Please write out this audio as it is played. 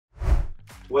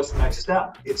What's the next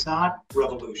step? It's not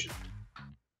revolution,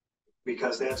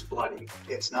 because that's bloody.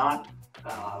 It's not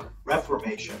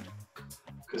reformation,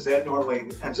 because that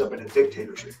normally ends up in a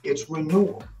dictatorship. It's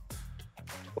renewal.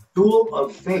 Renewal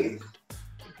of faith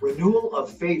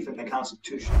in the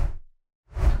Constitution.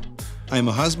 I am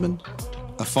a husband,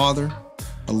 a father,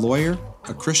 a lawyer,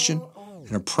 a Christian,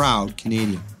 and a proud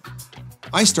Canadian.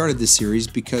 I started this series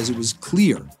because it was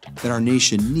clear that our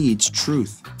nation needs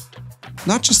truth.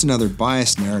 Not just another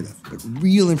biased narrative, but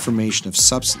real information of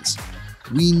substance.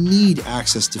 We need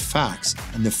access to facts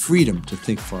and the freedom to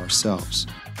think for ourselves.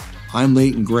 I'm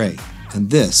Leighton Gray, and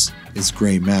this is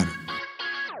Gray Matter.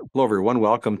 Hello, everyone.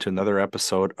 Welcome to another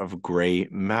episode of Gray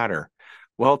Matter.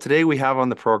 Well, today we have on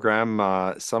the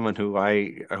program someone who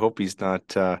I hope he's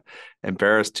not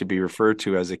embarrassed to be referred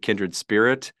to as a kindred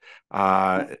spirit.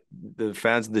 The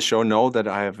fans of the show know that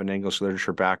I have an English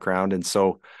literature background, and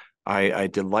so I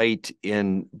delight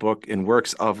in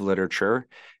works of literature.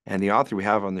 And the author we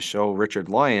have on the show, Richard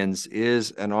Lyons,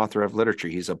 is an author of literature.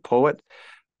 He's a poet,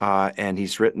 and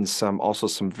he's written some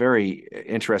very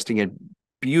interesting and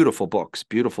beautiful books,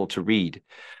 beautiful to read.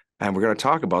 And we're going to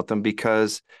talk about them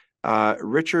because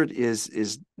Richard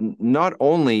is not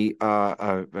only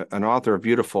an author of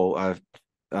beautiful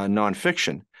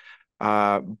nonfiction,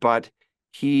 but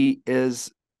he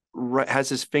has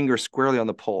his finger squarely on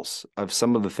the pulse of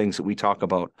some of the things that we talk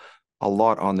about a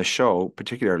lot on the show,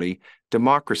 particularly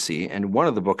democracy. And one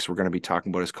of the books we're going to be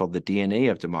talking about is called The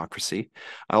DNA of Democracy.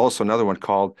 Also another one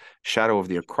called Shadow of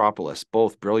the Acropolis,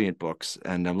 both brilliant books.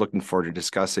 And I'm looking forward to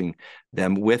discussing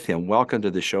them with him. Welcome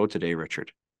to the show today,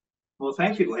 Richard. Well,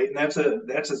 thank you, Leighton. That's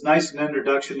as nice an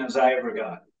introduction as I ever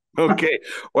got. Okay.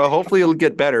 Well, hopefully it'll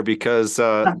get better because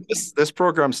this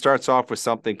program starts off with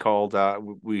something called,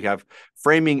 we have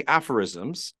framing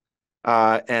aphorisms.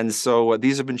 And so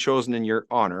these have been chosen in your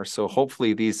honor. So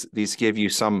hopefully these give you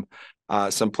some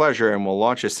pleasure, and we'll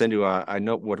launch us into what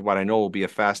I know will be a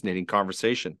fascinating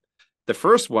conversation. The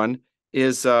first one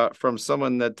is from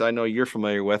someone that I know you're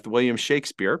familiar with, William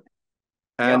Shakespeare.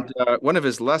 And one of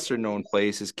his lesser known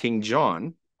plays is King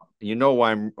John. You know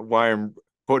why I'm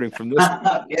quoting from this.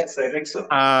 Yes, I think so.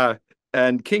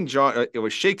 And King John, it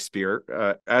was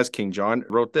Shakespeare as King John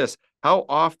wrote this: "How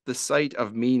oft the sight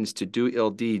of means to do ill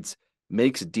deeds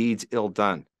makes deeds ill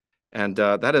done." And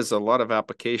that is a lot of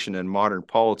application in modern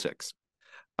politics.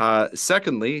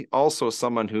 Secondly, also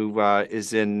someone who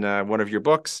is in one of your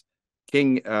books,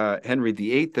 King Henry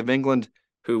VIII of England,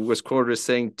 who was quoted as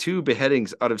saying, "2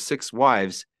 beheadings out of 6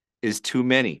 wives is too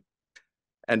many."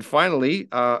 And finally,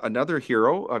 another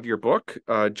hero of your book,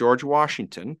 George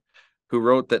Washington, who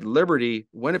wrote that liberty,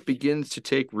 when it begins to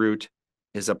take root,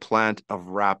 is a plant of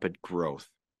rapid growth.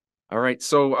 All right,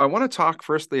 so I want to talk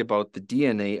firstly about the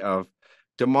DNA of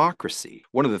democracy.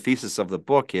 One of the theses of the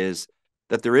book is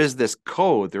that there is this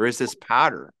code, there is this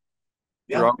pattern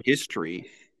throughout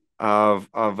history of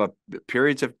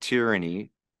periods of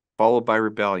tyranny followed by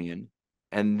rebellion,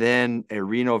 and then a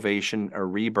renovation, a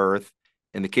rebirth.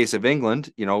 In the case of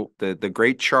England, the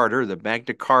Great Charter, the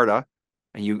Magna Carta,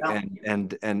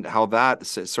 and how that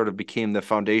sort of became the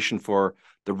foundation for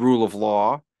the rule of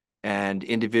law and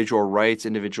individual rights,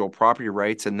 individual property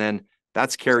rights, and then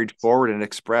that's carried forward and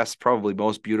expressed probably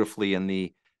most beautifully in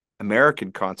the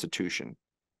American Constitution.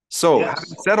 So,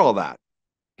 having said all that,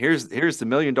 here's the $1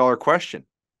 million question.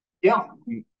 Yeah.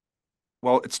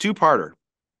 Well, it's two-parter.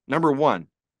 Number one,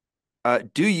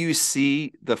 do you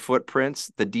see the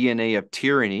footprints, the DNA of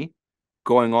tyranny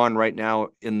going on right now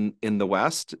in the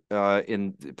West,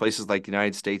 in places like the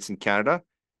United States and Canada?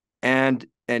 And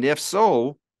if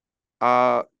so,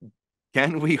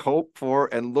 can we hope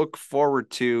for and look forward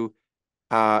to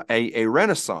a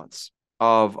renaissance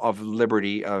of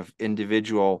liberty, of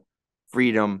individual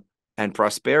freedom and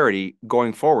prosperity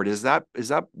going forward? Is that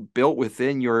built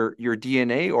within your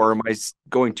DNA, or am I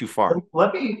going too far?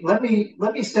 Let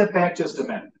me step back just a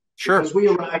minute. Sure. Because we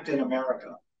arrived in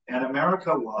America, and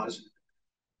America was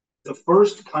the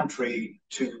first country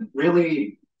to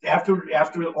really, after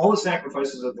all the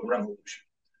sacrifices of the Revolution,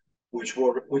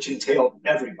 which entailed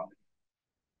everybody.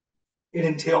 It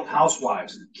entailed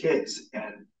housewives and kids,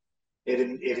 and it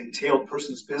entailed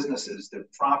persons' businesses, their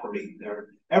property,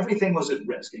 everything was at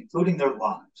risk, including their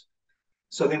lives.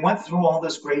 So they went through all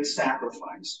this great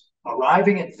sacrifice,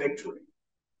 arriving at victory,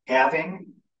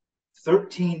 having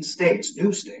 13 states,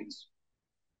 new states,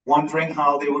 wondering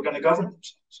how they were going to govern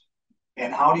themselves.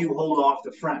 And how do you hold off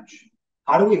the French?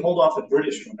 How do we hold off the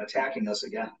British from attacking us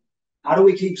again? How do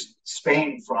we keep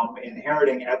Spain from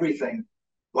inheriting everything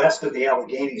west of the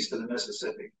Alleghenies to the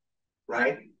Mississippi,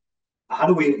 right? How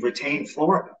do we retain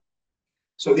Florida?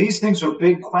 So these things are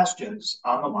big questions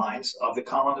on the minds of the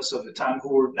colonists of the time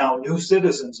who were now new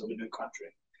citizens of a new country.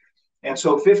 And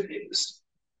so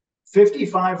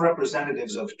 55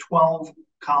 representatives of 12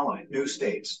 new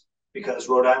states, because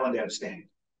Rhode Island abstained,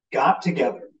 got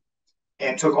together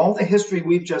and took all the history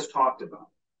we've just talked about.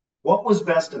 What was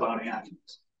best about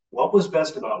Athens? What was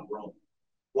best about Rome?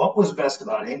 What was best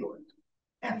about England?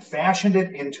 And fashioned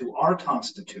it into our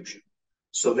Constitution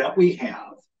so that we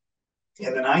have,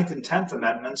 in the 9th and 10th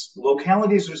Amendments,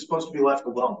 localities are supposed to be left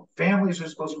alone. Families are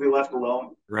supposed to be left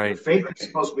alone. Right. Faith is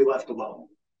supposed to be left alone.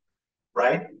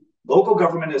 Right? Local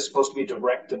government is supposed to be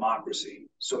direct democracy.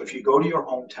 So if you go to your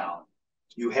hometown,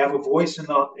 you have a voice in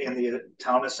the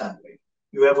town assembly.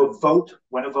 You have a vote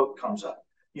when a vote comes up.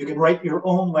 You can write your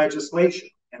own legislation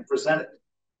and present it.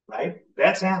 Right?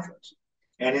 That's Athens.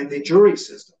 And in the jury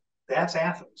system, that's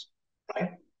Athens.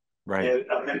 Right? Right.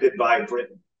 Amended by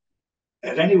Britain.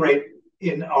 At any rate,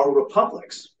 in our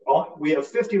republics, we have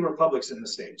 50 republics in the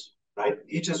states, right?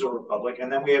 Each is a republic,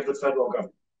 and then we have the federal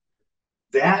government.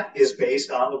 That is based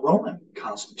on the Roman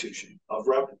Constitution of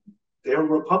their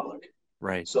republic.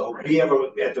 Right. So we have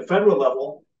at the federal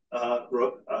level a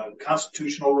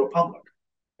constitutional republic.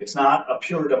 It's not a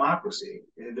pure democracy.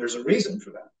 There's a reason for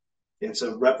that. It's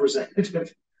a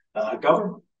representative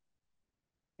government.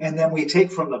 And then we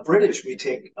take from the British, we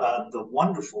take the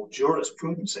wonderful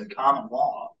jurisprudence and common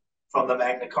law from the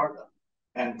Magna Carta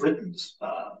and Britain's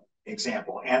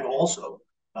example, and also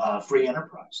free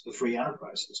enterprise, the free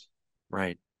enterprise system.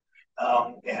 Right.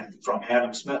 And from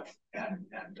Adam Smith and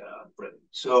Britain.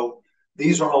 So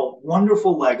these are all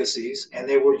wonderful legacies, and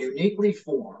they were uniquely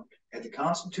formed at the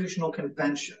Constitutional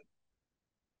Convention.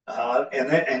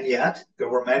 And yet there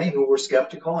were many who were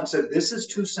skeptical and said, this is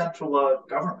too central a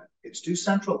government. It's too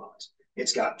centralized.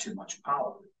 It's got too much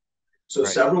power. So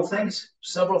right. several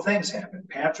things happened.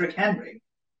 Patrick Henry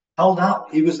held out.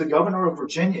 He was the governor of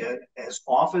Virginia as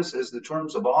often as the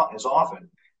terms of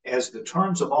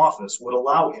office would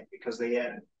allow him, because they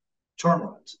had term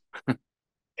limits.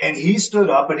 And he stood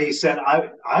up and he said,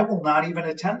 I will not even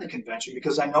attend the convention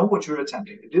because I know what you're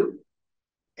attempting to do.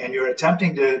 And you're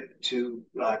attempting to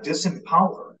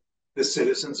disempower the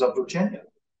citizens of Virginia.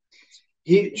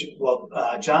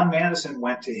 John Madison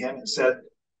went to him and said,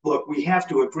 look, we have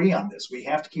to agree on this. We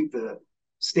have to keep the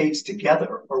states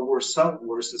together, or we're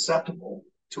susceptible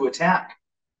to attack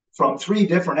from 3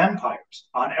 different empires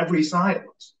on every side of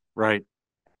us. Right.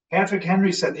 Patrick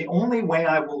Henry said, the only way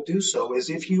I will do so is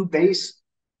if you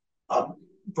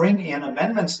bring in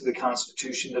amendments to the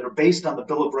Constitution that are based on the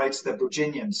Bill of Rights that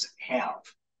Virginians have.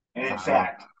 And in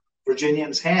fact,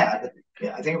 Virginians had,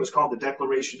 I think it was called the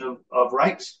Declaration of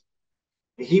Rights.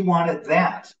 He wanted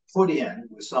that put in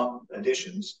with some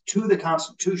additions to the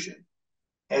Constitution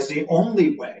as the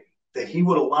only way that he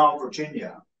would allow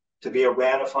Virginia to be a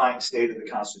ratifying state of the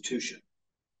Constitution.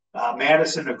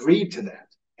 Madison agreed to that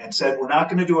and said, we're not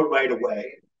going to do it right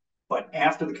away, but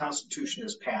after the Constitution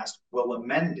is passed, we'll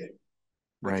amend it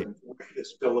with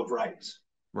this Bill of Rights.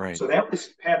 Right. So that was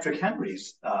Patrick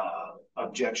Henry's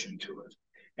objection to it.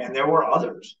 And there were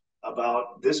others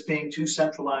about this being too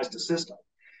centralized a system.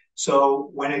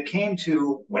 So when it came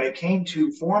to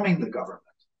forming the government,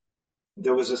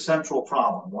 there was a central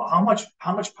problem. Well, how much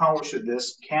power should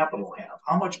this capital have?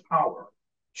 How much power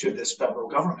should this federal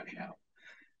government have?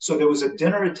 So there was a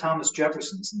dinner at Thomas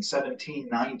Jefferson's in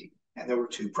 1790, and there were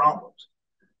 2 problems.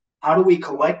 How do we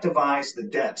collectivize the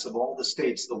debts of all the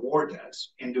states, the war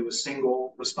debts, into a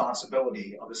single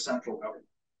responsibility of a central government?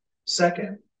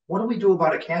 Second, what do we do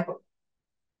about a capital?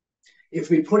 If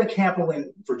we put a capital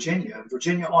in Virginia,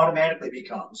 Virginia automatically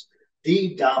becomes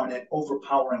the dominant,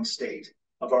 overpowering state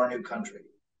of our new country.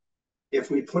 If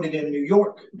we put it in New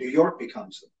York, New York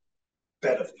becomes the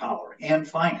bed of power and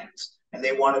finance. And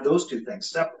they wanted those 2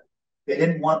 things separate. They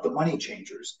didn't want the money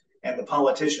changers and the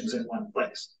politicians in one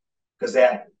place, because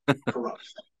that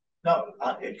corrupts. No,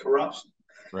 it corrupts.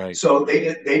 Right. So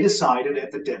they decided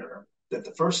at the dinner that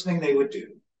the first thing they would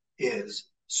do is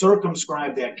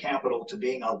circumscribe that capital to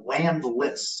being a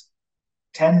landless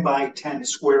 10 by 10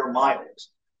 square miles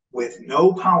with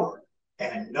no power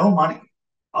and no money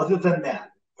other than that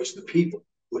which the people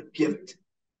would give it,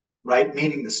 right?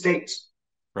 Meaning the states,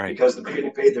 right? Because the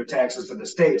people paid their taxes to the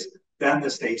states, then the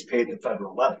states paid the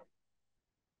federal levy.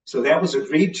 So that was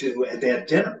agreed to at that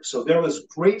dinner. So there was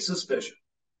great suspicion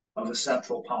of a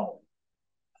central power.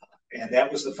 And that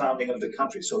was the founding of the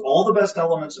country. So all the best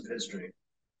elements of history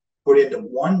put into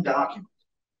one document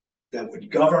that would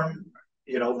govern,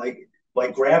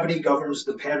 like gravity governs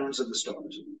the patterns of the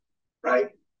stars, right?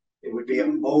 It would be a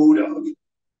mode of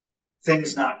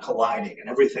things not colliding and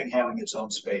everything having its own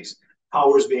space.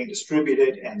 powers being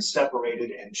distributed and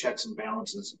separated, and checks and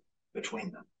balances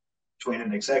between them, between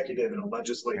an executive and a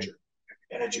legislature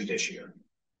and a judiciary.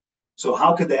 So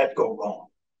how could that go wrong?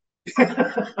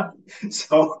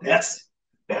 So that's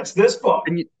this book.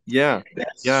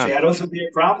 That's Shadows of the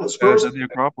Acropolis. Shadows of the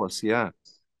Acropolis, yeah.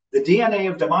 The DNA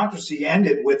of democracy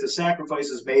ended with the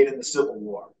sacrifices made in the Civil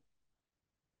War,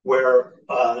 where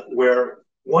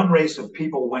one race of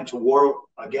people went to war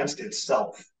against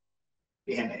itself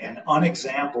in an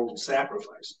unexampled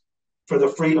sacrifice for the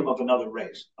freedom of another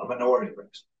race, a minority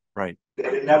race. Right.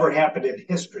 That had never happened in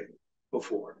history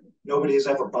before. Nobody has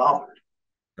ever bothered.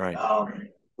 Right.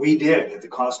 We did, at the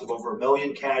cost of over 1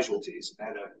 million casualties,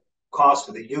 at a cost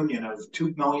to the Union of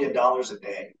 $2 million a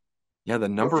day. Yeah, the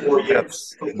number of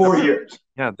deaths for 4 years.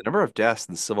 Yeah, the number of deaths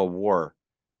in the Civil War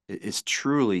is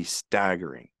truly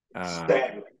staggering.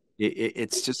 Staggering.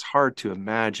 It's just hard to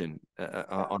imagine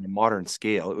on a modern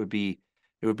scale. It would be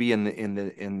in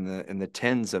the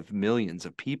tens of millions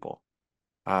of people.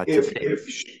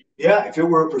 If it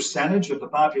were a percentage of the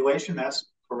population,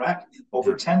 that's correct.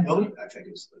 Over 10 million, I think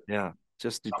is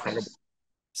just incredible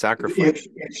sacrifice.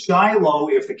 If Shiloh,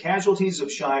 if the casualties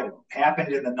of Shiloh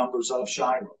happened in the numbers of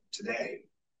Shiloh today,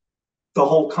 the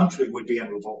whole country would be in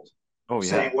revolt.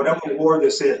 Saying whatever war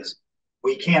this is,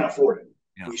 we can't afford it.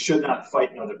 We should not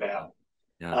fight another battle.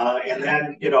 And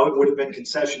then, it would have been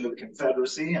concession to the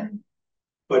Confederacy,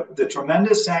 but the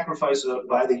tremendous sacrifice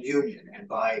by the Union and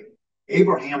by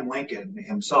Abraham Lincoln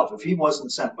himself, if he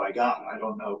wasn't sent by God, I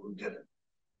don't know who did it.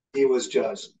 He was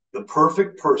just the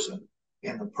perfect person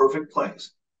in the perfect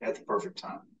place at the perfect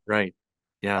time. Right.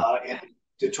 Yeah. And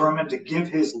determined to give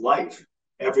his life,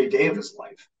 every day of his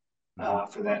life,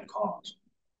 for that cause.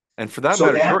 And for that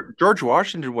matter, George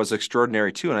Washington was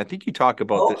extraordinary too. And I think you talk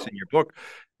about this in your book,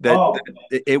 that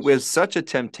it was such a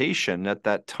temptation at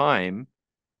that time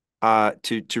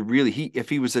to really, if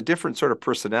he was a different sort of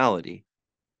personality,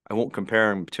 I won't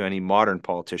compare him to any modern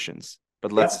politicians,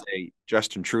 but let's say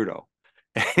Justin Trudeau.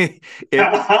 If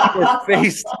we're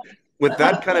faced with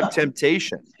that kind of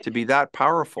temptation to be that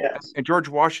powerful, and George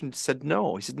Washington said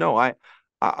no. He said, no,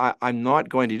 I'm not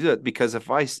going to do that, because if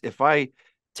I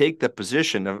take the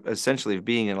position of essentially of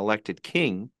being an elected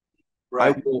king,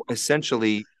 I will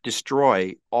essentially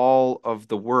destroy all of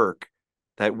the work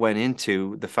that went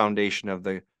into the foundation of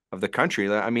the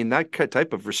country. I mean, that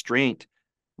type of restraint,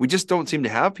 we just don't seem to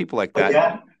have people like that.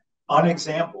 Again,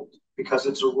 unexampled, because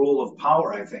it's a rule of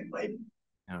power, I think, Leighton.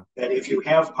 That if you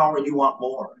have power, you want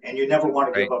more, and you never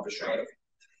want to give up a shot.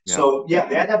 So,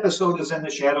 that episode is in the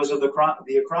Shadows of the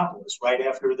Acropolis, right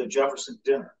after the Jefferson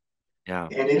dinner.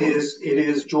 And it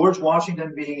is George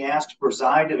Washington being asked to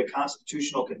preside at a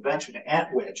constitutional convention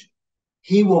at which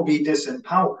he will be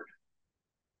disempowered.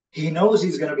 He knows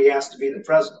he's going to be asked to be the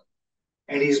president,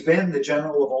 and he's been the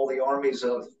general of all the armies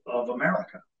of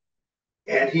America.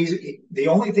 And the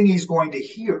only thing he's going to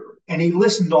hear, and he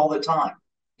listened all the time.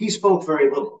 He spoke very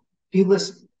little. He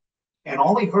listened. And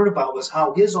all he heard about was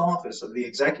how his office of the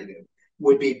executive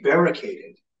would be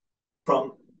barricaded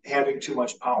from having too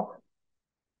much power.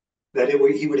 That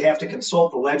he would have to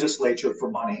consult the legislature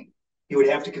for money. He would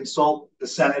have to consult the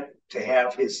Senate to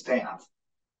have his staff.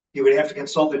 He would have to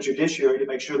consult the judiciary to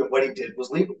make sure that what he did was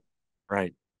legal.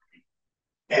 Right.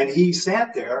 And he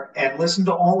sat there and listened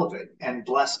to all of it and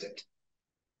blessed it.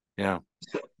 Yeah.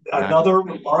 Another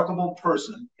remarkable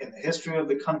person in the history of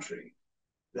the country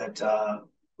that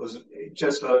was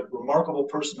just a remarkable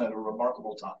person at a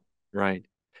remarkable time. Right.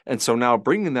 And so now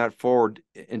bringing that forward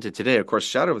into today, of course,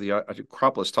 Shadow of the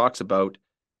Acropolis talks about,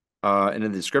 and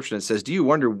in the description it says, do you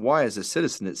wonder why as a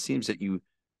citizen it seems that you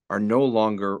are no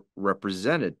longer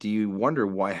represented? Do you wonder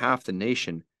why half the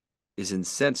nation is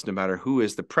incensed no matter who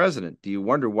is the president? Do you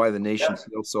wonder why the nation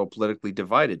feels so politically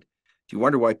divided? Do you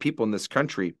wonder why people in this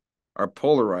country are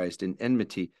polarized and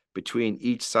enmity between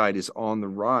each side is on the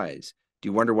rise? Do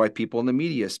you wonder why people in the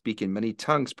media speak in many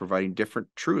tongues, providing different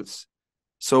truths?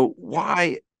 So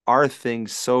why are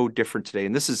things so different today?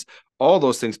 And this is, all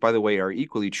those things, by the way, are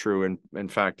equally true. And in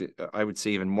fact, I would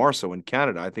say even more so in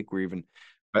Canada. I think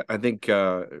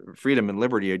freedom and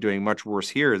liberty are doing much worse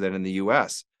here than in the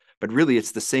US. But really,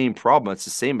 it's the same problem. It's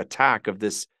the same attack of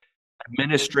this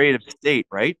administrative state,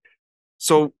 right?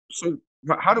 So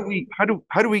how do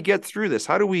we get through this?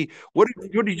 What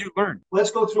did you learn? Let's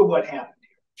go through what happened here.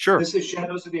 Sure. This is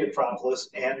Shadows of the Acropolis,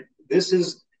 and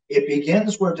it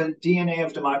begins where the DNA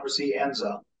of democracy ends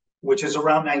up, which is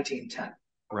around 1910.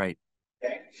 Right.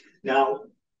 Okay. Now,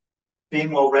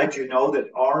 being well read, you know that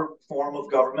our form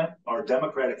of government, our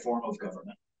democratic form of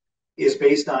government, is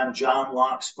based on John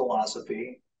Locke's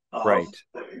philosophy of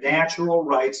the natural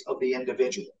rights of the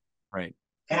individual. Right.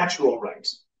 Natural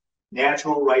rights.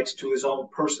 natural rights to his own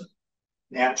person,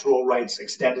 natural rights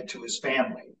extended to his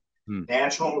family,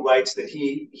 natural rights that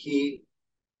he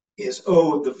is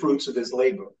owed the fruits of his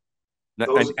labor.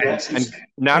 And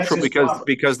natural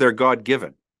because they're God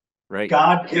given, right?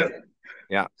 God given.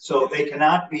 Yeah. So they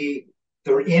cannot be,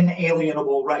 they're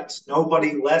inalienable rights.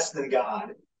 Nobody less than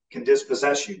God can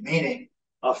dispossess you, meaning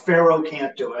a pharaoh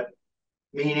can't do it,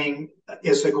 meaning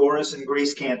Isagoras in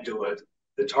Greece can't do it,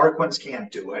 the Tarquins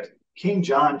can't do it, King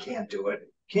John can't do it,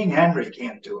 King Henry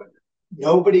can't do it.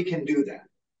 Nobody can do that,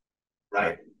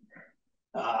 right?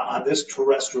 On this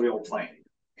terrestrial plane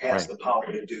has the power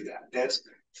to do that.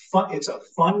 It's a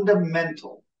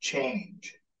fundamental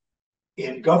change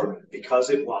in government because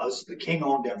the king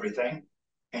owned everything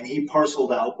and he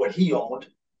parceled out what he owned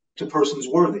to persons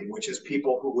worthy, which is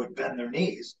people who would bend their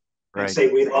knees and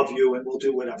say, we love you and we'll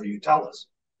do whatever you tell us.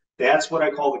 That's what I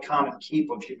call the common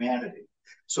keep of humanity.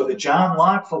 So the John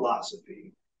Locke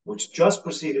philosophy, which just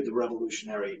preceded the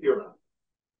revolutionary era,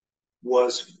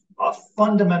 was a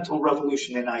fundamental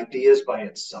revolution in ideas by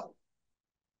itself.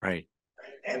 Right.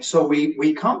 And so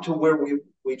we come to where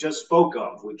we just spoke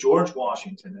of with George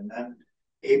Washington and then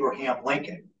Abraham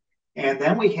Lincoln. And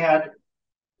then we had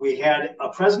a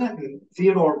president,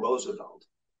 Theodore Roosevelt,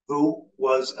 who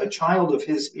was a child of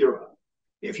his era.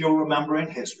 If you'll remember in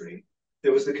history,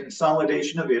 there was the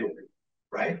consolidation of Italy,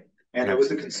 right? And there was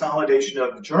the consolidation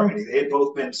of Germany. They had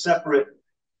both been separate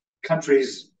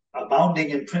countries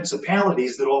abounding in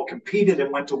principalities that all competed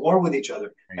and went to war with each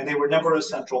other. And they were never a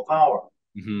central power.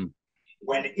 Mm-hmm.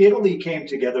 When Italy came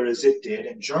together as it did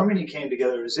and Germany came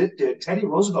together as it did, Teddy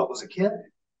Roosevelt was a kid,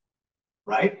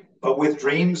 right? But with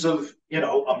dreams of,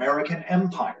 American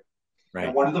empire. Right.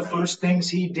 And one of the first things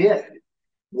he did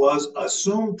was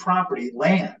assume property,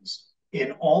 lands,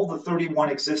 in all the 31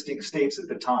 existing states at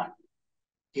the time.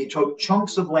 He took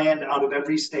chunks of land out of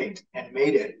every state and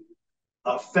made it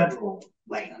a federal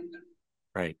land.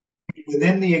 Right.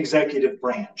 Within the executive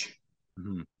branch.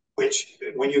 Mm-hmm. Which,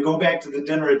 when you go back to the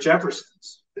dinner at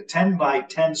Jefferson's, the 10 by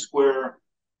 10 square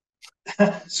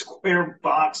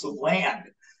box of land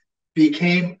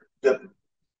became the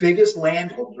biggest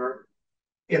landholder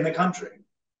in the country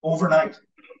overnight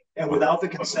and without the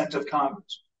consent of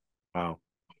Congress. Wow.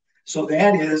 So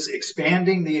that is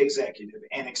expanding the executive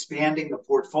and expanding the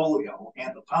portfolio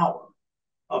and the power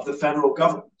of the federal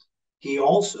government. He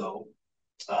also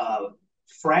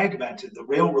fragmented the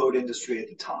railroad industry at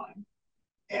the time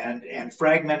and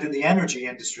fragmented the energy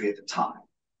industry at the time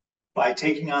by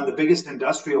taking on the biggest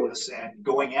industrialists and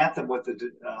going at them with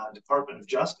the Department of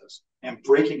Justice and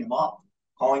breaking them up,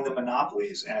 calling them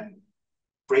monopolies and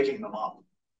breaking them up,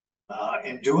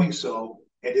 and doing so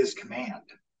at his command.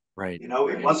 Right.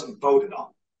 It wasn't voted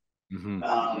on.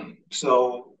 Mm-hmm.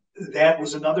 So that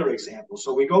was another example.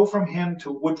 So we go from him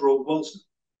to Woodrow Wilson.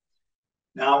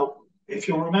 Now, if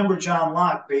you'll remember John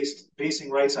Locke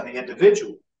basing rights on the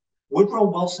individual, Woodrow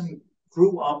Wilson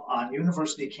grew up on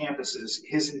university campuses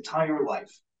his entire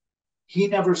life. He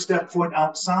never stepped foot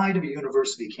outside of a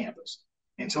university campus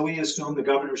until he assumed the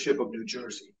governorship of New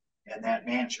Jersey and that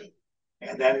mansion,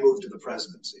 and then moved to the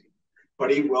presidency.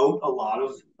 But he wrote a lot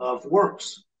of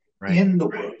works. Right. In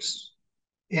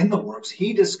the works,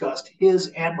 he discussed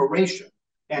his admiration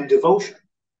and devotion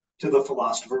to the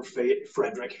philosopher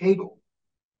Friedrich Hegel.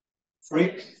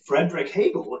 Friedrich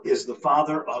Hegel is the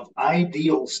father of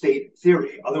ideal state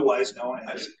theory, otherwise known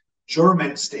as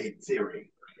German state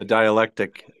theory. The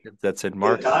dialectic that's in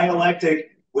Marx. The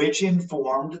dialectic, which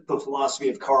informed the philosophy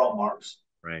of Karl Marx,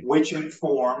 right. Which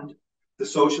informed the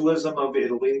socialism of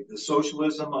Italy, the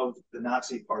socialism of the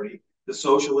Nazi Party, the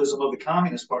socialism of the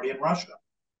Communist Party in Russia.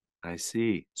 I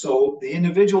see. So the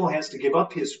individual has to give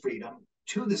up his freedom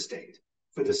to the state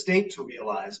for the state to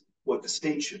realize what the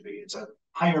state should be. It's a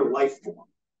higher life form.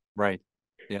 Right.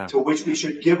 Yeah. To which we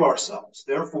should give ourselves.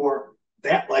 Therefore,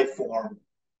 that life form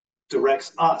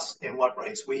directs us in what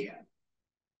rights we have.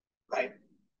 Right?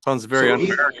 Sounds very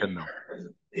un-American, though.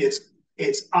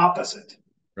 It's opposite.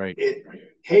 Right.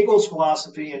 Hegel's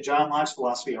philosophy and John Locke's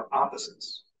philosophy are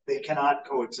opposites. They cannot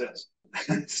coexist.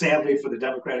 Sadly for the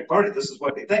Democratic Party, this is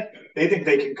what they think. They think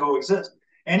they can coexist.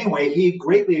 Anyway, he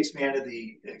greatly expanded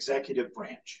the executive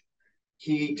branch.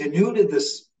 He denuded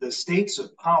the states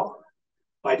of power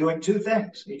by doing two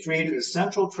things. He created a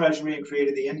central treasury and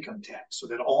created the income tax so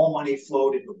that all money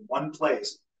flowed into one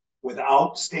place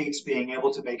without states being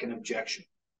able to make an objection.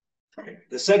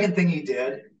 The second thing he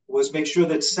did was make sure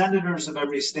that senators of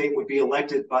every state would be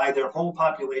elected by their whole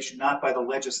population, not by the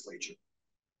legislature,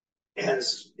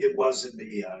 as it was in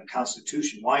the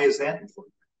Constitution. Why is that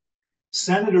important?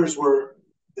 Senators were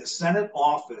the Senate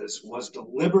office was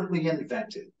deliberately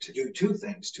invented to do two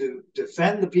things: to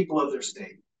defend the people of their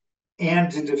state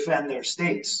and to defend their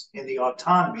states in the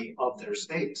autonomy of their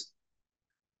states.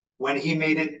 When he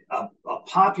made it a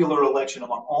popular election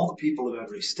among all the people of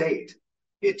every state,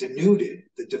 it denuded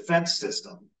the defense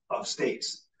system of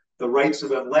states, the rights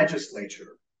of a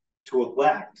legislature to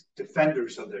elect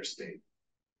defenders of their state,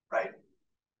 right?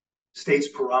 States'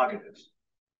 prerogatives.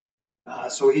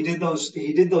 So he did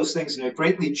those things, and it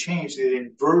greatly changed. It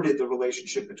inverted the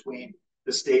relationship between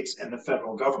the states and the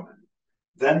federal government.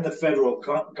 Then the federal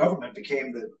government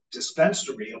became the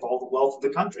dispensary of all the wealth of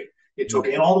the country. It took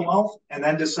in all the wealth and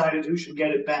then decided who should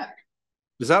get it back.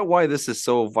 Is that why this is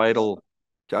so vital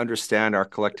to understand our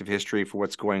collective history for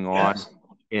what's going on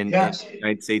in the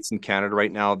United States and Canada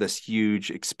right now, this huge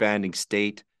expanding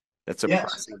state that's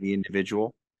oppressing the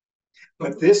individual?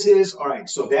 But this is, all right,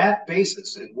 so that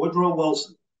basis in Woodrow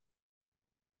Wilson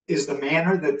is the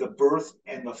manner that the birth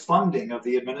and the funding of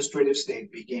the administrative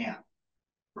state began,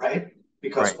 right?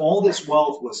 Because all this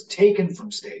wealth was taken from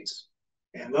states,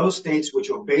 and those states which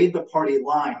obeyed the party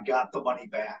line got the money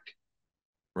back,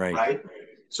 right?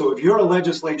 So if you're a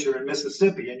legislature in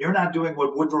Mississippi and you're not doing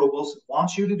what Woodrow Wilson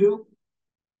wants you to do,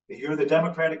 if you're the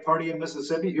Democratic Party in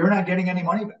Mississippi, you're not getting any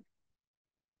money back.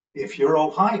 If you're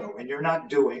Ohio and you're not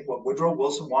doing what Woodrow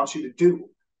Wilson wants you to do,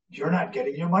 you're not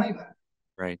getting your money back.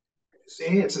 Right.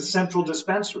 See, it's a central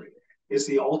dispensary. It's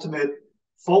the ultimate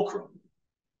fulcrum.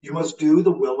 You must do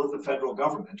the will of the federal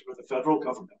government, or the federal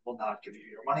government will not give you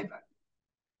your money back.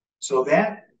 So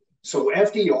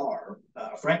FDR,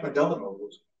 Franklin Delano,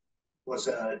 was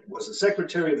a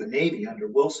Secretary of the Navy under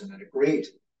Wilson and a great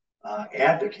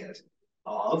advocate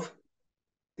of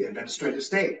the administrative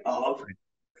state, of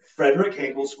Frederick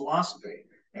Hagel's philosophy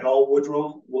and all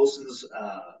Woodrow Wilson's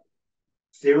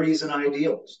theories and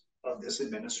ideals of this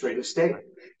administrative state.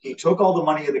 He took all the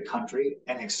money of the country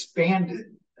and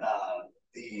expanded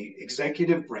the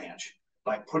executive branch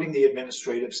by putting the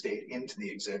administrative state into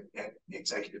the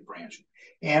executive branch,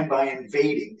 and by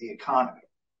invading the economy,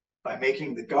 by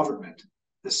making the government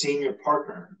the senior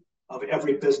partner of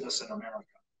every business in America.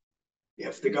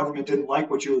 If the government didn't like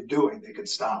what you were doing, they could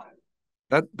stop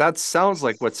it. That sounds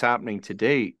like what's happening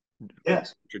today.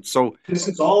 Yes. So it's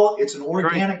an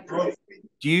organic growth.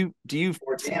 Do you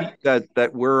think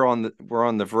that we're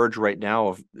on the verge right now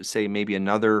of, say, maybe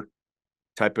another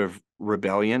type of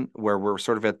rebellion where we're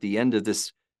sort of at the end of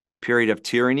this period of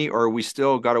tyranny, or we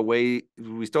still have a way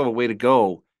to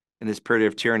go in this period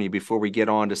of tyranny before we get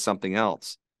on to something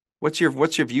else? What's your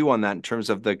view on that in terms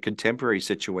of the contemporary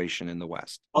situation in the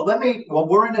West? Well,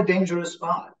 we're in a dangerous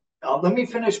spot. Let me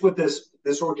finish with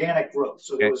this organic growth.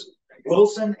 So there was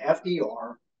Wilson,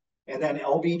 FDR, and then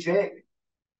LBJ,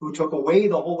 who took away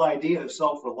the whole idea of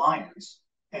self-reliance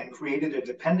and created a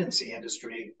dependency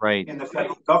industry in the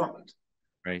federal government.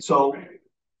 Right. So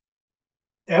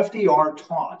FDR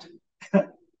taught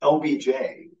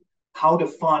LBJ how to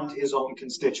fund his own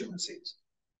constituencies,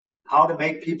 how to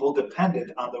make people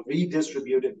dependent on the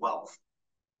redistributed wealth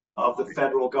of the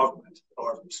federal government,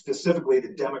 or specifically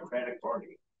the Democratic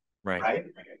Party. Right?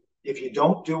 If you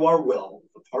don't do our will,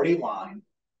 the party line,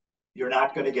 you're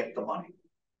not going to get the money.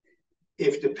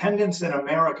 If dependents in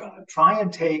America, try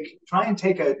and take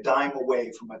a dime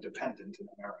away from a dependent in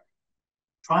America.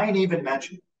 Try and even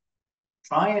mention it.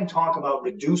 Try and talk about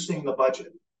reducing the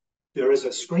budget. There is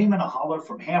a scream and a holler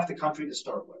from half the country to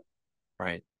start with.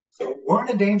 Right. So we're in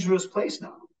a dangerous place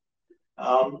now.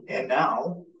 And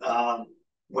now,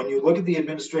 when you look at the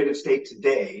administrative state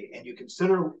today and you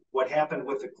consider what happened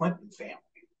with the Clinton family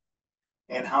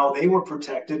and how they were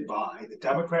protected by the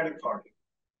Democratic Party,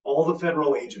 all the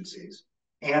federal agencies,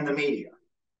 and the media,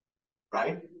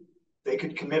 right? They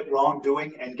could commit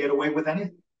wrongdoing and get away with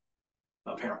anything,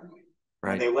 apparently.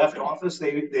 When they left office,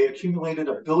 they accumulated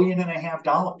 $1.5 billion.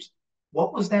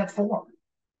 What was that for?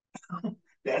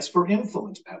 That's for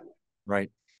influence peddling. Right.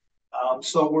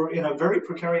 So we're in a very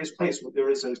precarious place where there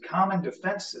is a common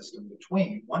defense system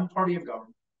between one party of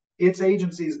government, its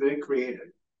agencies that it created,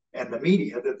 and the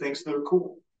media that thinks they're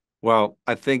cool. Well,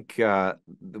 I think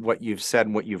what you've said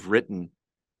and what you've written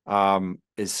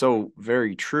is so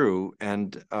very true,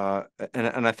 and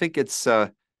I think it's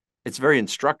very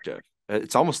instructive.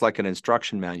 It's almost like an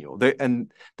instruction manual.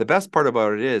 And the best part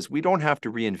about it is we don't have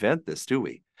to reinvent this, do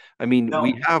we? I mean, no.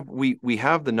 we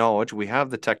have the knowledge, we have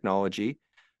the technology,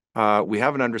 we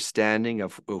have an understanding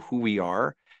of who we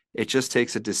are. It just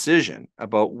takes a decision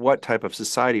about what type of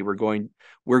society we're going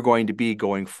to be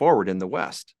going forward in the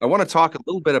West. I want to talk a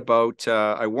little bit about,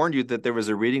 I warned you that there was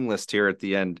a reading list here at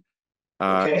the end.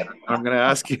 Okay. I'm going to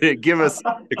ask you to give us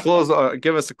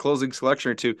a closing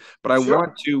selection or two. But I Sure.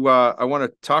 want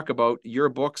to talk about your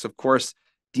books, of course,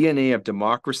 DNA of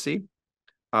Democracy.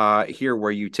 Here,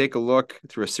 where you take a look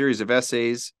through a series of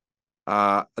essays,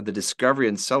 the discovery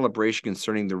and celebration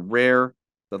concerning the rare,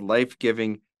 the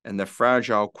life-giving, and the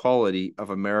fragile quality of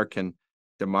American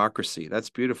democracy. That's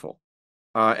beautiful.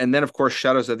 And then, of course,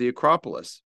 Shadows of the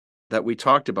Acropolis that we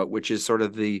talked about, which is sort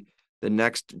of the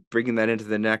next, bringing that into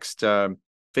the next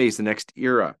phase, the next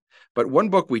era. But one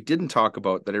book we didn't talk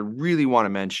about that I really want to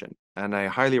mention, and I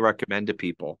highly recommend to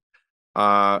people,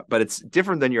 but it's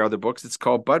different than your other books. It's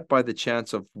called But by the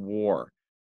Chance of War.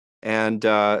 And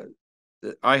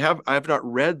I have not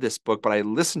read this book, but I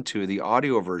listened to the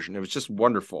audio version. It was just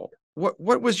wonderful.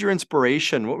 What was your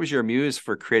inspiration? What was your muse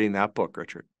for creating that book,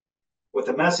 Richard? What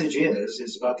the message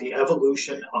is about the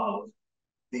evolution of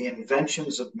the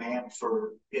inventions of man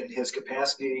in his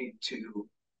capacity to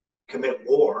commit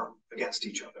war against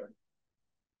each other.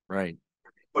 Right.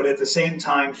 But at the same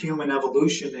time, human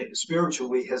evolution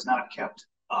spiritually has not kept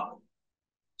up.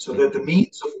 So that the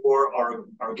means of war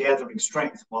are gathering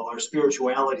strength, while our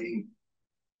spirituality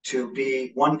to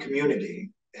be one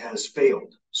community has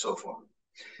failed so far.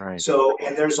 Right. So,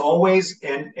 and there's always,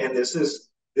 and this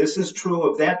is true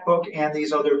of that book and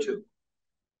these other two,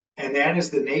 and that is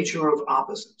the nature of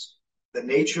opposites, the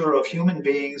nature of human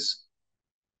beings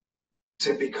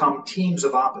to become teams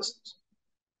of opposites.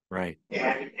 Right.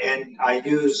 And I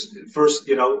use first,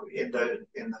 in the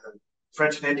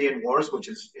French and Indian Wars, which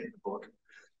is in the book,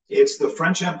 it's the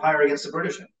French Empire against the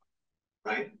British Empire,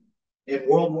 right? In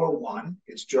World War I,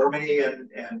 it's Germany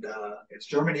and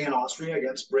Austria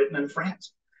against Britain and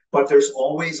France. But there's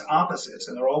always opposites,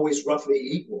 and they're always roughly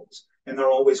equals, and they're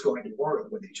always going to war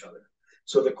with each other.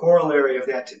 So the corollary of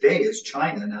that today is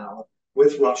China now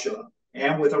with Russia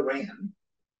and with Iran,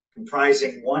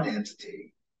 comprising one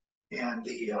entity, and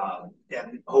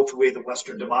hopefully the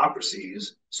Western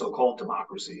democracies, so-called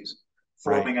democracies,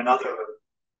 forming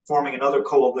another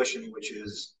coalition which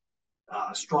is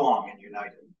strong and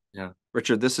united. Yeah.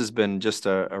 Richard, this has been just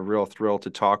a real thrill to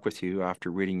talk with you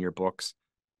after reading your books.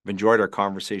 I've enjoyed our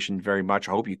conversation very much.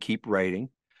 I hope you keep writing.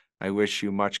 I wish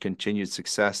you much continued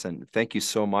success, and thank you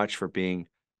so much for being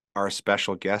our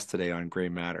special guest today on Gray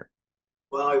Matter.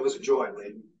 Well, it was a joy,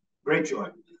 Leighton. Great joy.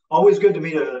 Always good to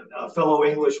meet a fellow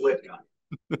English lit guy.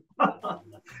 Well,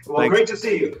 thanks. Great to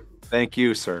see you. Thank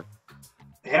you, sir.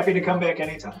 Happy to come back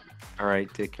anytime. All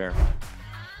right, take care.